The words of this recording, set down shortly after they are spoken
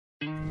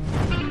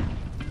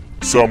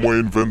somewhere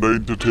in Venda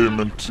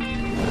Entertainment.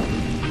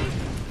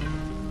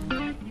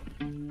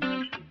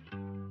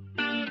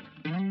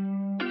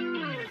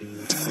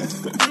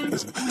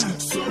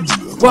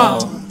 Wow,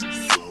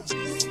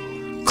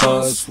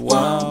 Coz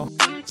Wow,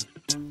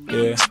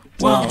 yeah,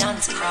 wow,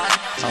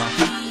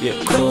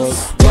 yeah,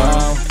 Coz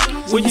Wow.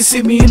 When you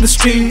see me in the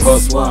street,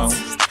 Coz Wow.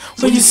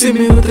 When you see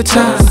me with the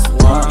time,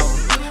 wow.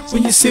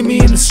 When you see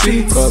me in the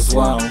street, Coz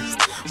Wow.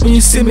 When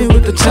you see me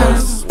with the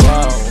time,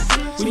 wow.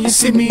 When you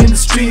see me in the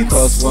street,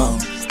 Coz Wow.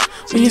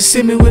 When you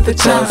see me with the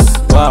time,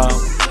 wow.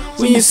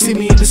 When you see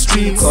me in the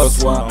street,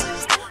 Coz Wow.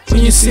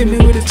 When you see me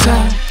with the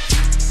time.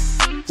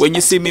 When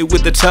you see me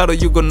with the title,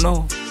 you gon'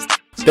 know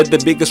that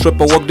the biggest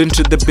rapper walked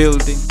into the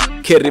building.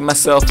 Carry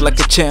myself like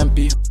a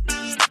champion.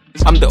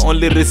 I'm the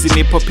only reason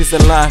hip-hop is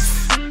alive.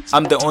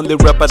 I'm the only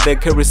rapper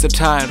that carries a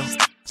title.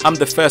 I'm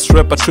the first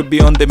rapper to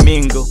be on the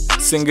mingle.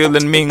 Single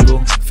and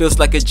mingle, feels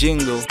like a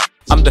jingle.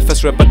 I'm the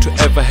first rapper to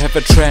ever have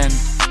a trend.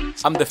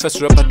 I'm the first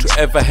rapper to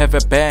ever have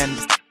a band.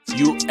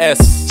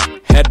 US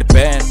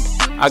headband.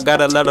 I got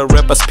a lot of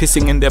rappers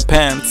pissing in their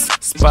pants.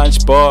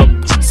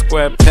 SpongeBob,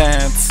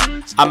 SquarePants.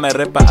 I'm a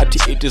rapper at the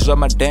 80s on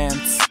my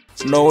dance.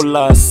 No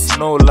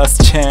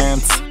last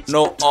chance.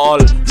 No all,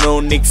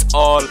 no nicks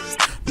all.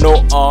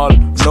 No all,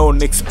 no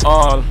nicks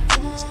all.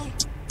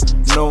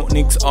 No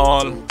nicks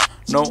all.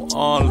 No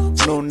all,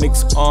 no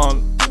nicks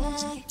all.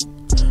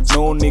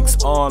 No nicks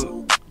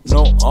all.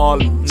 No all,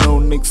 no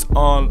nicks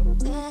all.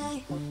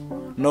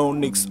 No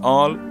nicks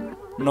all.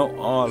 No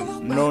all,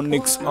 no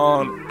nicks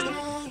all.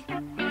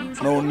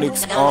 No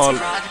nicks all.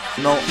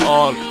 No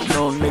all,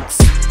 no nicks.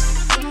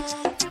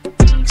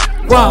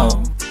 Wow,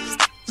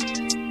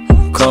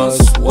 Coz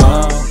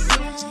Wow,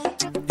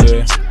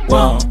 yeah,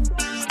 wow,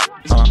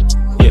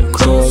 yeah,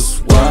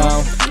 Coz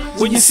Wow.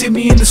 When you see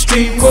me in the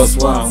street, Coz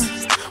Wow.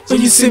 When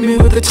you see me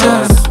with the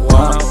time,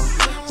 wow.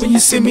 When you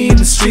see me in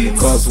the street,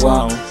 Coz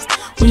Wow.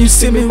 When you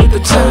see me with the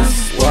time,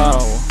 wow.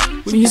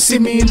 When you see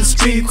me in the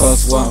street,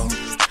 Coz Wow.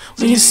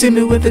 When you see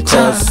me with the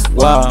time,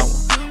 wow.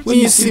 When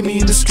you see me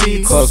in the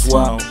street, Coz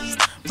Wow.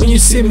 When you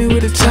see me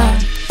with the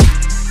time.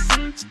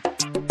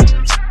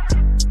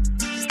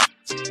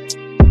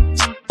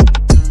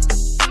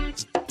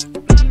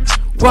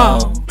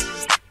 Wow,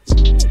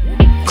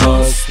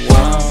 Coz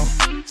Wow,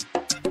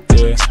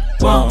 yeah,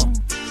 wow.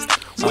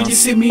 When you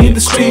see me in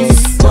the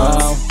streets,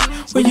 wow.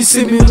 When you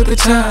see me with the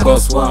time,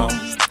 Coz Wow.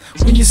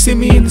 When you see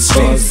me in the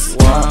streets,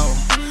 wow.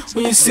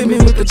 When you see me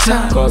with the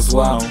time, Coz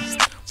Wow.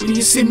 When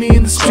you see me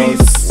in the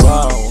streets,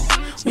 wow.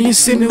 When you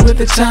see me with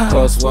the time,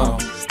 Coz Wow.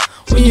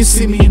 When you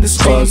see me in the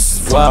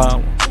streets,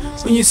 wow.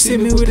 When you see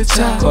me with the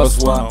time,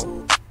 Coz Wow,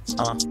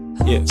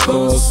 yeah,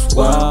 Coz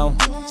Wow,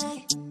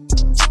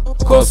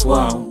 Coz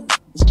Wow.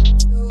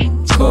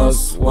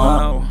 Coz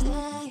Wow,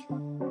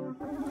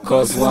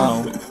 Coz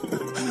Wow,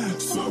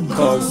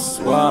 Coz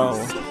Wow,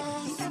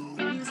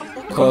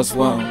 Coz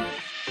Wow,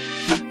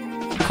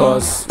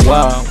 Coz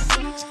Wow,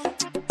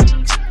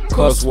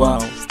 Coz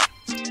Wow.